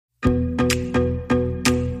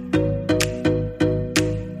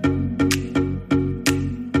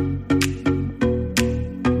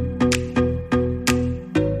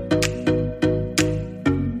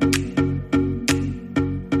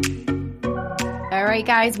right,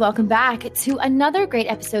 guys, welcome back to another great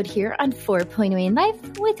episode here on 4.0 in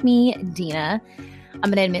Life with me, Dina. I'm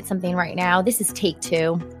going to admit something right now. This is take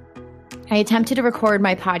two. I attempted to record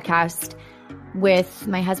my podcast with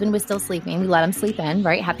my husband was still sleeping. We let him sleep in,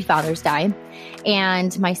 right? Happy Father's Day.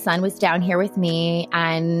 And my son was down here with me,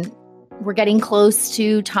 and we're getting close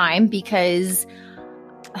to time because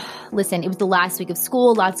listen, it was the last week of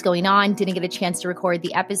school, lots going on, didn't get a chance to record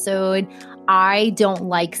the episode. I don't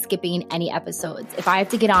like skipping any episodes. If I have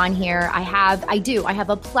to get on here, I have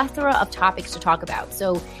a plethora of topics to talk about.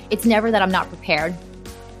 So it's never that I'm not prepared.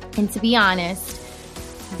 And to be honest,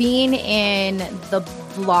 being in the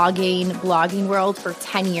blogging world for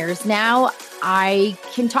 10 years now, I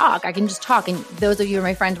can talk. I can just talk. And those of you who are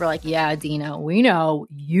my friends were like, yeah, Dina, we know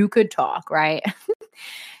you could talk, right?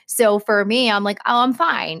 So for me, I'm like, oh, I'm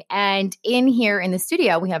fine. And in here in the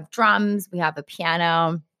studio, we have drums, we have a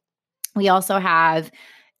piano. We also have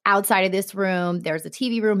outside of this room, there's a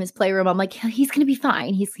TV room, his playroom. I'm like, he's going to be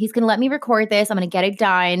fine. He's going to let me record this. I'm going to get it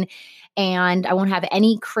done. And I won't have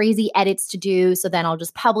any crazy edits to do. So then I'll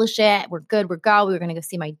just publish it. We're good. We're go. We were going to go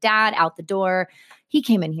see my dad out the door. He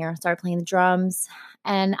came in here, started playing the drums.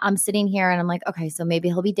 And I'm sitting here and I'm like, okay, so maybe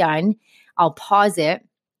he'll be done. I'll pause it.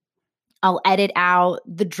 I'll edit out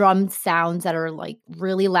the drum sounds that are like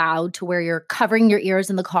really loud to where you're covering your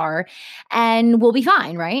ears in the car and we'll be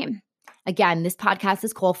fine, right? Again, this podcast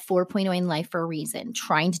is called 4.0 in Life for a reason,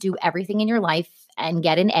 trying to do everything in your life and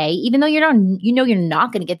get an A, even though you're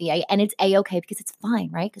not going to get the A, and it's A-okay because it's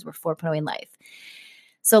fine, right? Because we're 4.0 in life.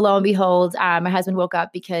 So lo and behold, my husband woke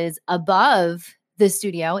up because above the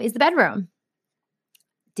studio is the bedroom.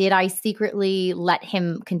 Did I secretly let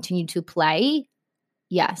him continue to play?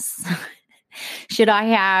 Yes. Should I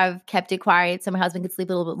have kept it quiet so my husband could sleep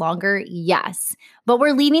a little bit longer? Yes. But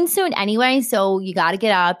we're leaving soon anyway, so you got to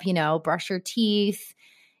get up, brush your teeth,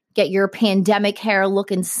 get your pandemic hair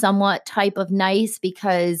looking somewhat type of nice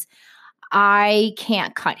because I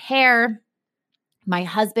can't cut hair. My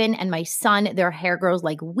husband and my son, their hair grows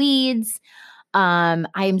like weeds. I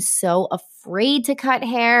am so afraid to cut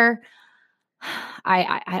hair.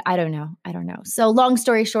 I don't know. I don't know. So long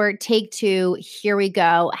story short, take two. Here we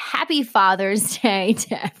go. Happy Father's Day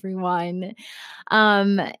to everyone.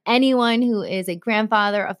 Anyone who is a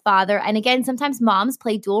grandfather, a father, and again, sometimes moms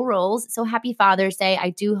play dual roles. So happy Father's Day.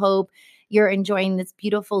 I do hope you're enjoying this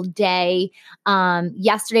beautiful day.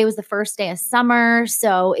 Yesterday was the first day of summer.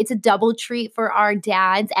 So it's a double treat for our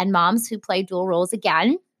dads and moms who play dual roles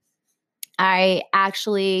again. I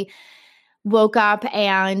actually woke up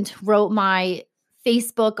and wrote my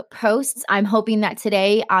Facebook posts. I'm hoping that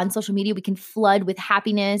today on social media, we can flood with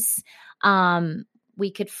happiness. We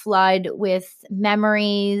could flood with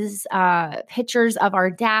memories, pictures of our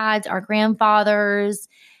dads, our grandfathers,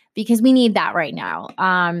 because we need that right now.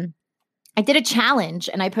 I did a challenge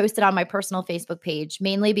and I posted on my personal Facebook page,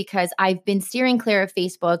 mainly because I've been steering clear of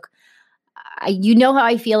Facebook. You know how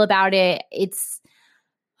I feel about it.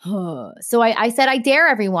 So I said, I dare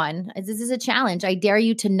everyone. This is a challenge. I dare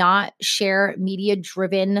you to not share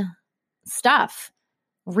media-driven stuff.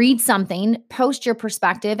 Read something, post your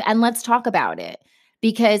perspective, and let's talk about it.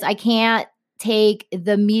 Because I can't take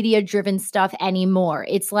the media-driven stuff anymore.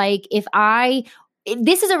 It's like we're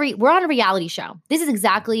on a reality show. This is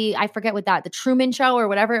exactly, I forget what the Truman Show or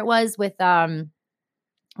whatever it was with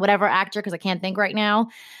whatever actor, because I can't think right now.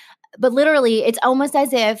 But literally, it's almost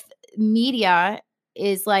as if media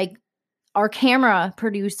is like our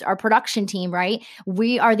our production team, right?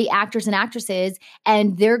 We are the actors and actresses,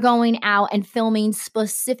 and they're going out and filming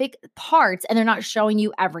specific parts, and they're not showing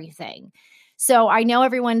you everything. So I know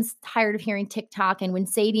everyone's tired of hearing TikTok, and when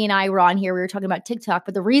Sadie and I were on here, we were talking about TikTok,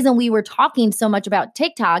 but the reason we were talking so much about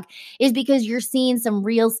TikTok is because you're seeing some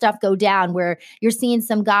real stuff go down where you're seeing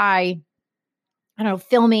some guy, I don't know,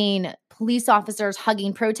 filming police officers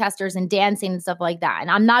hugging protesters and dancing and stuff like that.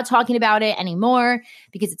 And I'm not talking about it anymore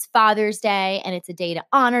because it's Father's Day and it's a day to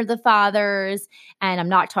honor the fathers. And I'm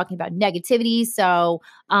not talking about negativity. So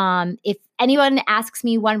if anyone asks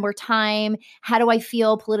me one more time, how do I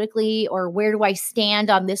feel politically or where do I stand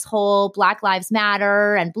on this whole Black Lives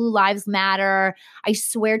Matter and Blue Lives Matter, I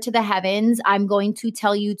swear to the heavens, I'm going to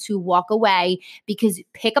tell you to walk away because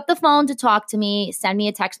pick up the phone to talk to me, send me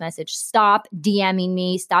a text message, stop DMing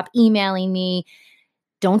me, stop emailing me,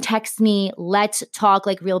 don't text me, let's talk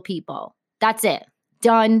like real people. That's it.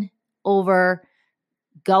 Done, over.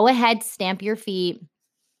 Go ahead, stamp your feet.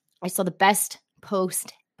 I saw the best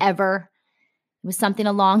post ever. It was something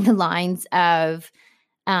along the lines of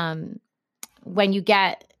when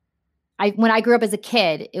I grew up as a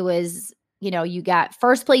kid, it was, you got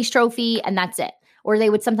first place trophy and that's it. or they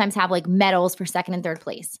would sometimes have like medals for second and third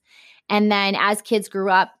place. And then as kids grew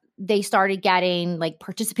up, they started getting like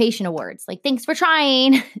participation awards, like thanks for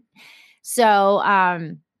trying.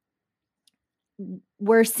 So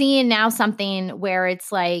we're seeing now something where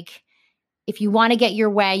it's like, if you want to get your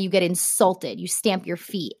way, you get insulted, you stamp your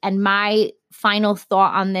feet. And my final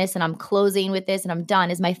thought on this, and I'm closing with this and I'm done,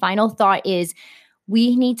 is my final thought is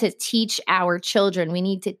we need to teach our children, we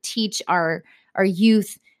need to teach our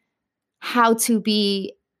youth how to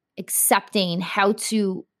be accepting, how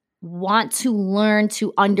to want to learn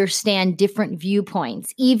to understand different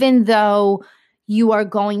viewpoints, even though you are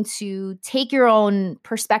going to take your own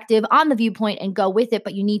perspective on the viewpoint and go with it,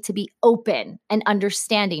 but you need to be open and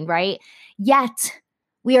understanding, right? Yet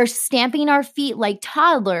we are stamping our feet like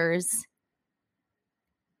toddlers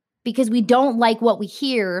because we don't like what we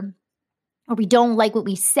hear or we don't like what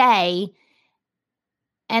we say.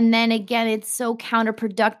 And then again, it's so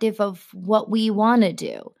counterproductive of what we want to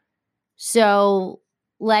do. So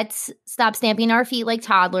let's stop stamping our feet like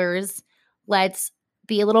toddlers. Let's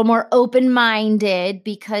be a little more open-minded,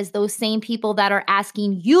 because those same people that are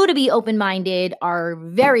asking you to be open-minded are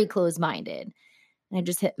very closed-minded. And I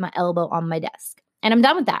just hit my elbow on my desk. And I'm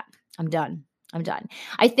done with that. I'm done.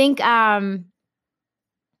 I think, I'm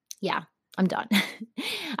done.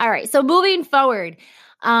 All right. So moving forward,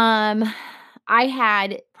 I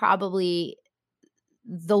had probably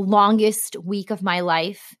the longest week of my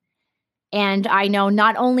life. And I know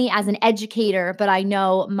not only as an educator, but I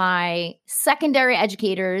know my secondary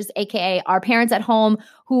educators, AKA our parents at home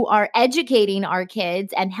who are educating our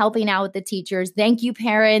kids and helping out with the teachers. Thank you,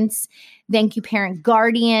 parents. Thank you, parent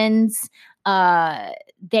guardians.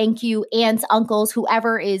 Thank you, aunts, uncles,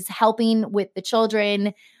 whoever is helping with the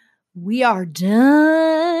children. We are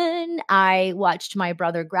done. I watched my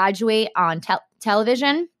brother graduate on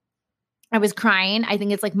television. I was crying. I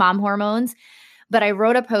think it's like mom hormones. But I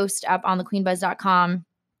wrote a post up on thequeenbuzz.com,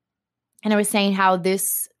 and I was saying how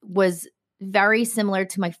this was very similar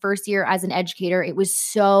to my first year as an educator. It was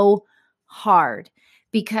so hard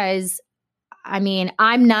because, I mean,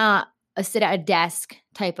 I'm not a sit at a desk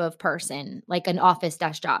type of person, like an office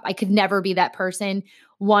desk job. I could never be that person.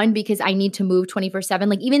 One, because I need to move 24/7.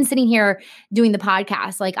 Like even sitting here doing the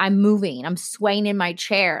podcast, like I'm moving, I'm swaying in my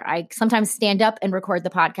chair. I sometimes stand up and record the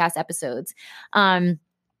podcast episodes.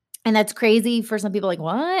 And that's crazy for some people, like,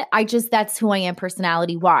 what? That's who I am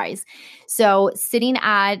personality wise. So sitting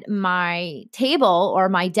at my table or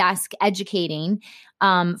my desk educating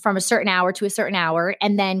from a certain hour to a certain hour,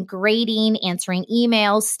 and then grading, answering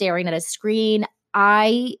emails, staring at a screen,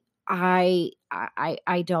 I don't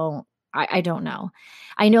know.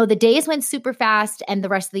 I know the days went super fast and the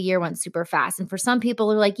rest of the year went super fast. And for some people,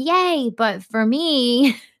 they're like, yay. But for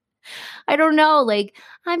me, I don't know. Like,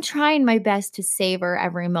 I'm trying my best to savor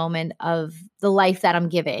every moment of the life that I'm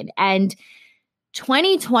given. And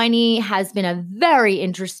 2020 has been a very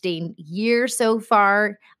interesting year so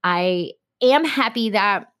far. I am happy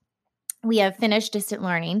that we have finished distant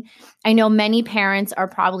learning. I know many parents are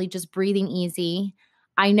probably just breathing easy.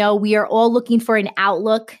 I know we are all looking for an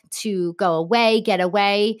outlook to go away, get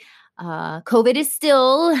away. COVID is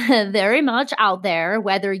still very much out there,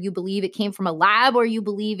 whether you believe it came from a lab or you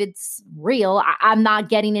believe it's real. I'm not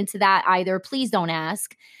getting into that either. Please don't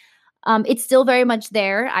ask. It's still very much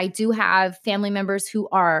there. I do have family members who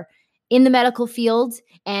are in the medical field,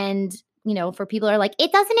 and for people who are like,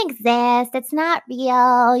 it doesn't exist. It's not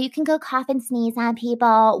real. You can go cough and sneeze on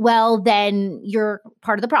people. Well, then you're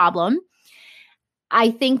part of the problem. I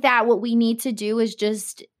think that what we need to do is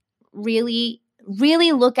just really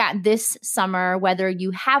look at this summer, whether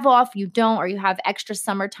you have off, you don't, or you have extra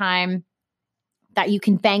summertime that you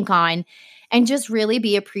can bank on, and just really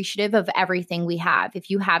be appreciative of everything we have. If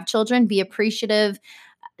you have children, be appreciative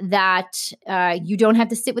that you don't have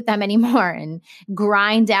to sit with them anymore and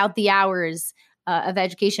grind out the hours of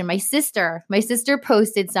education. My sister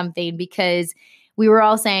posted something because we were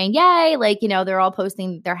all saying, yay, they're all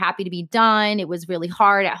posting, they're happy to be done. It was really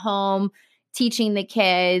hard at home teaching the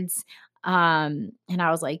kids. And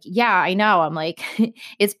I was like, yeah, I know. I'm like,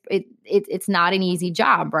 it's not an easy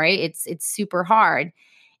job, right? It's super hard.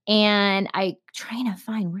 And I trying to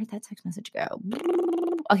find, where'd that text message go?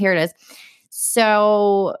 Oh, here it is.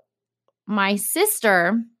 So my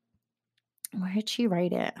sister, where did she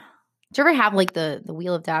write it? Did you ever have the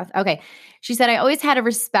wheel of death? Okay. She said, I always had a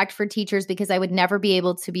respect for teachers because I would never be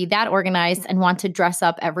able to be that organized and want to dress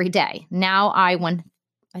up every day. Now I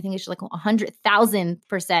think it's like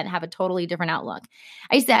 100,000% have a totally different outlook.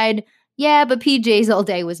 I said, yeah, but PJs all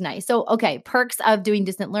day was nice. So, okay, perks of doing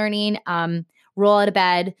distant learning, roll out of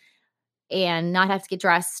bed and not have to get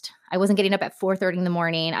dressed. I wasn't getting up at 4:30 in the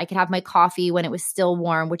morning. I could have my coffee when it was still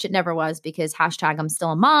warm, which it never was because hashtag I'm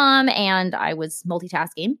still a mom and I was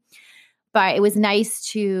multitasking. But it was nice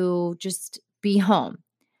to just be home.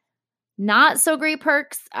 Not so great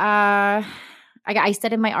perks. I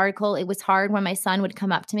said in my article, it was hard when my son would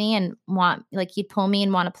come up to me and he'd pull me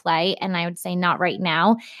and want to play. And I would say, not right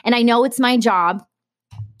now. And I know it's my job.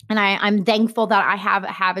 And I'm thankful that I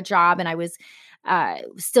have a job and I was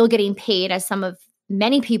still getting paid as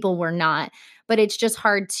many people were not. But it's just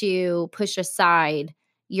hard to push aside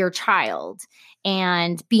your child.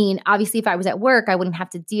 And obviously, if I was at work, I wouldn't have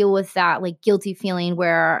to deal with that like guilty feeling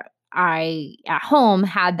where I at home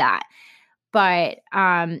had that. But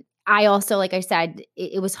I also, like I said,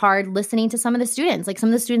 it was hard listening to some of the students, like some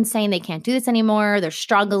of the students saying they can't do this anymore. They're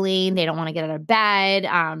struggling. They don't want to get out of bed.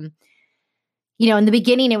 In the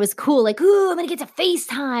beginning, it was cool. Like, ooh, I'm going to get to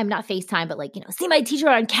FaceTime, not FaceTime, but like, see my teacher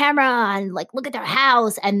on camera and like, look at their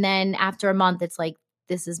house. And then after a month, it's like,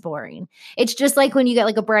 this is boring. It's just like when you get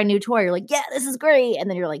like a brand new toy, you're like, yeah, this is great. And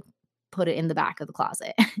then you're like, put it in the back of the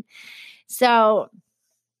closet. So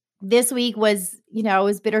this week was, it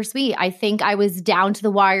was bittersweet. I think I was down to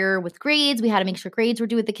the wire with grades. We had to make sure grades were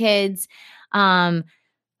due with the kids.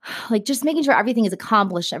 Like just making sure everything is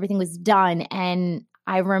accomplished, everything was done. And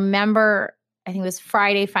I remember, I think it was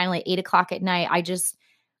Friday, finally 8:00 at night.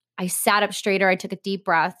 I sat up straighter. I took a deep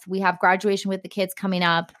breath. We have graduation with the kids coming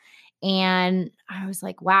up. And I was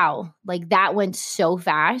like, wow, like that went so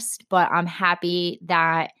fast, but I'm happy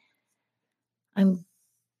that I'm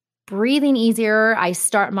breathing easier. I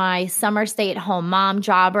start my summer stay-at-home mom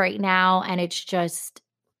job right now, and it's just,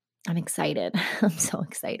 I'm excited. I'm so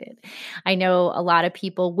excited. I know a lot of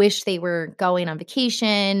people wish they were going on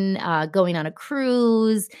vacation, going on a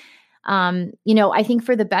cruise. I think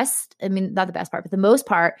for the best, I mean, not the best part, but the most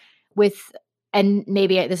part and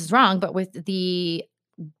maybe this is wrong, but with the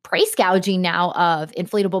price gouging now of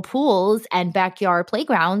inflatable pools and backyard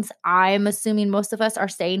playgrounds, I'm assuming most of us are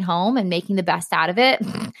staying home and making the best out of it.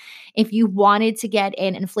 If you wanted to get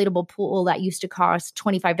an inflatable pool that used to cost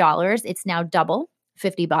 $25, it's now double,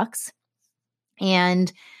 $50.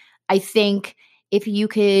 And I think if you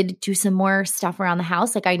could do some more stuff around the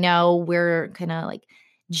house, like I know we're gonna like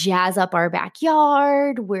jazz up our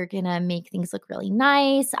backyard. We're gonna make things look really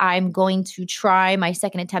nice. I'm going to try my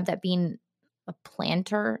second attempt at being a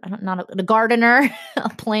planter. A gardener, a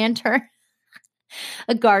planter,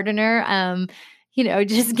 a gardener.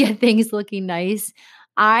 Just get things looking nice.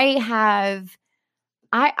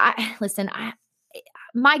 Listen,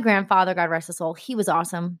 my grandfather, God rest his soul, he was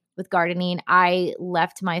awesome with gardening. I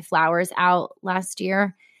left my flowers out last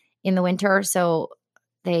year in the winter, so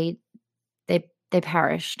they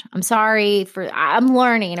perished. I'm sorry I'm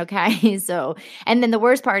learning. Okay. So, and then the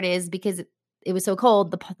worst part is because it was so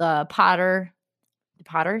cold, the planters,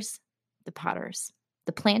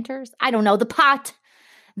 I don't know, the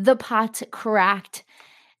pot cracked.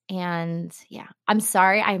 And yeah, I'm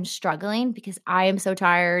sorry. I am struggling because I am so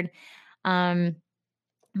tired. My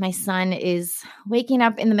son is waking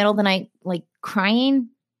up in the middle of the night, like crying,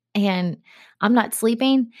 and I'm not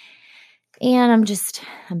sleeping. And I'm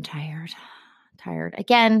tired.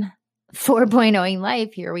 Again, 4.0ing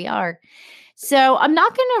life. Here we are. So I'm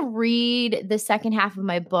not going to read the second half of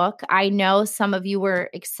my book. I know some of you were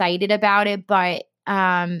excited about it, but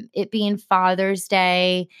it being Father's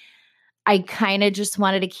Day, I kind of just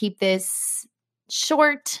wanted to keep this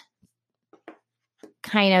short,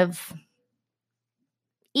 kind of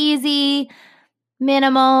easy,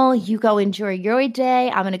 minimal. You go enjoy your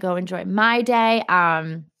day. I'm going to go enjoy my day.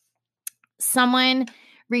 Someone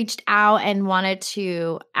reached out and wanted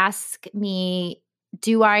to ask me,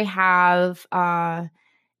 do I have a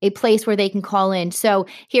place where they can call in? So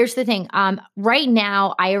here's the thing. Right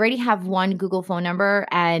now, I already have one Google phone number,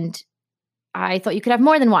 and I thought you could have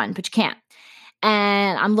more than one, but you can't.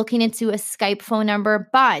 And I'm looking into a Skype phone number.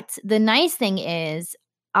 But the nice thing is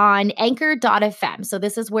on anchor.fm. So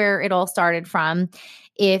this is where it all started from.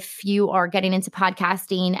 If you are getting into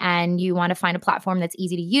podcasting and you want to find a platform that's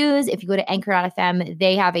easy to use, if you go to anchor.fm,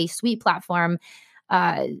 they have a sweet platform.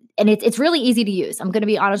 And it's really easy to use. I'm going to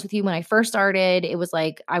be honest with you. When I first started, it was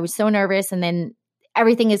like I was so nervous, and then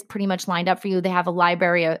everything is pretty much lined up for you. They have a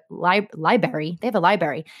library. They have a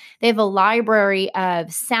library. They have a library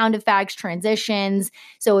of sound effects, transitions.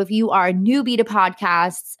 So if you are a newbie to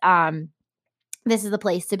podcasts, this is the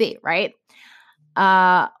place to be, right?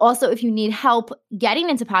 Also, if you need help getting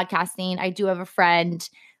into podcasting, I do have a friend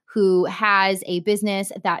who has a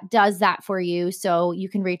business that does that for you. So you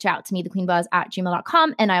can reach out to me,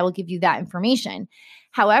 thequeenbuzz@gmail.com, and I will give you that information.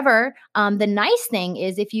 However, the nice thing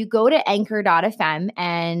is if you go to anchor.fm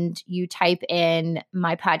and you type in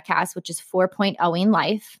my podcast, which is 4.0ing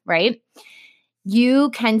Life, right? You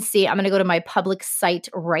can see, I'm going to go to my public site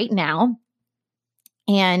right now,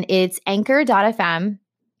 and it's anchor.fm/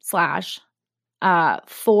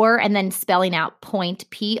 4 and then spelling out point,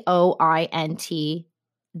 POINT,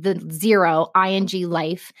 the 0, ING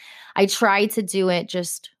Life. I tried to do it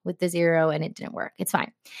just with the 0 and it didn't work. It's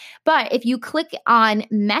fine. But if you click on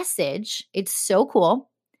message, it's so cool.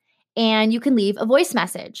 And you can leave a voice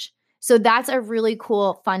message. So that's a really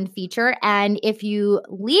cool, fun feature. And if you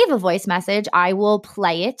leave a voice message, I will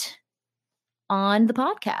play it on the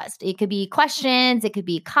podcast. It could be questions, it could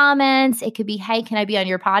be comments, it could be, hey, can I be on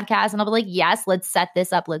your podcast? And I'll be like, yes, let's set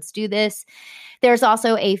this up. Let's do this. There's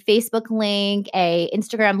also a Facebook link, a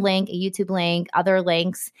Instagram link, a YouTube link, other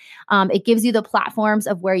links. It gives you the platforms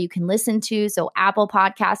of where you can listen to. So Apple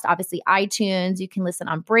Podcast, obviously iTunes. You can listen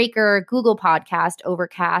on Breaker, Google Podcast,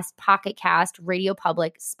 Overcast, Pocket Cast, Radio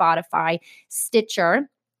Public, Spotify, Stitcher.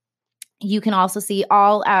 You can also see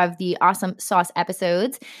all of the Awesome Sauce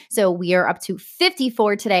episodes. So we are up to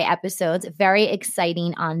 54 today episodes. Very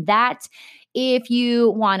exciting on that. If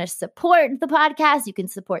you want to support the podcast, you can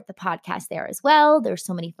support the podcast there as well. There's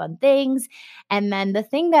so many fun things. And then the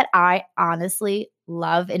thing that I honestly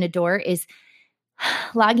love and adore is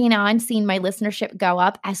logging on, seeing my listenership go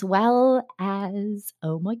up, as well as,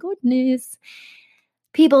 oh my goodness,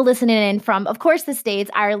 people listening in from, of course, the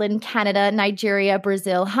States, Ireland, Canada, Nigeria,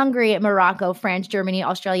 Brazil, Hungary, Morocco, France, Germany,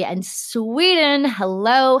 Australia, and Sweden.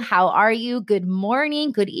 Hello, how are you? Good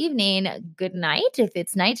morning, good evening, good night if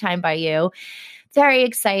it's nighttime by you. Very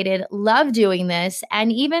excited. Love doing this.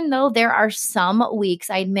 And even though there are some weeks,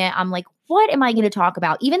 I admit, I'm like, what am I going to talk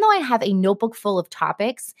about? Even though I have a notebook full of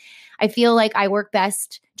topics, I feel like I work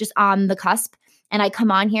best just on the cusp. And I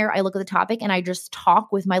come on here, I look at the topic, and I just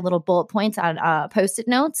talk with my little bullet points on Post-it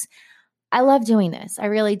notes. I love doing this. I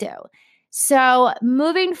really do. So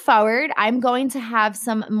moving forward, I'm going to have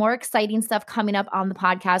some more exciting stuff coming up on the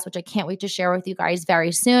podcast, which I can't wait to share with you guys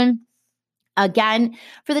very soon. Again,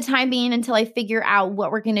 for the time being, until I figure out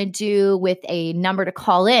what we're going to do with a number to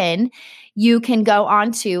call in, you can go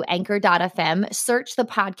on to anchor.fm, search the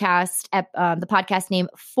podcast name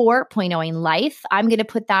 4.0ing Life. I'm going to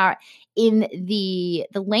put that in the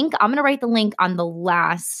link. I'm going to write the link on the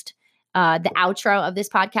last, the outro of this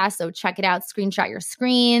podcast. So check it out, screenshot your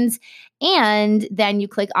screens, and then you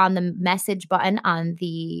click on the message button on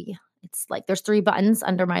it's like there's 3 buttons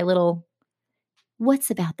under my little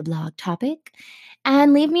what's about the blog topic,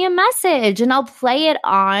 and leave me a message and I'll play it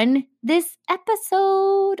on this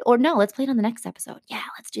episode. Or no, let's play it on the next episode. Yeah,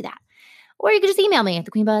 let's do that. Or you can just email me at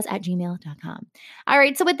thequeenbuzz@gmail.com. All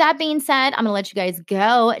right. So with that being said, I'm going to let you guys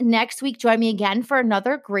go. Next week, join me again for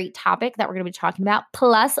another great topic that we're going to be talking about,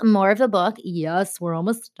 plus more of the book. Yes, we're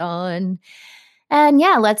almost done. And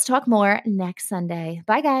yeah, let's talk more next Sunday.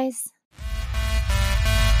 Bye, guys.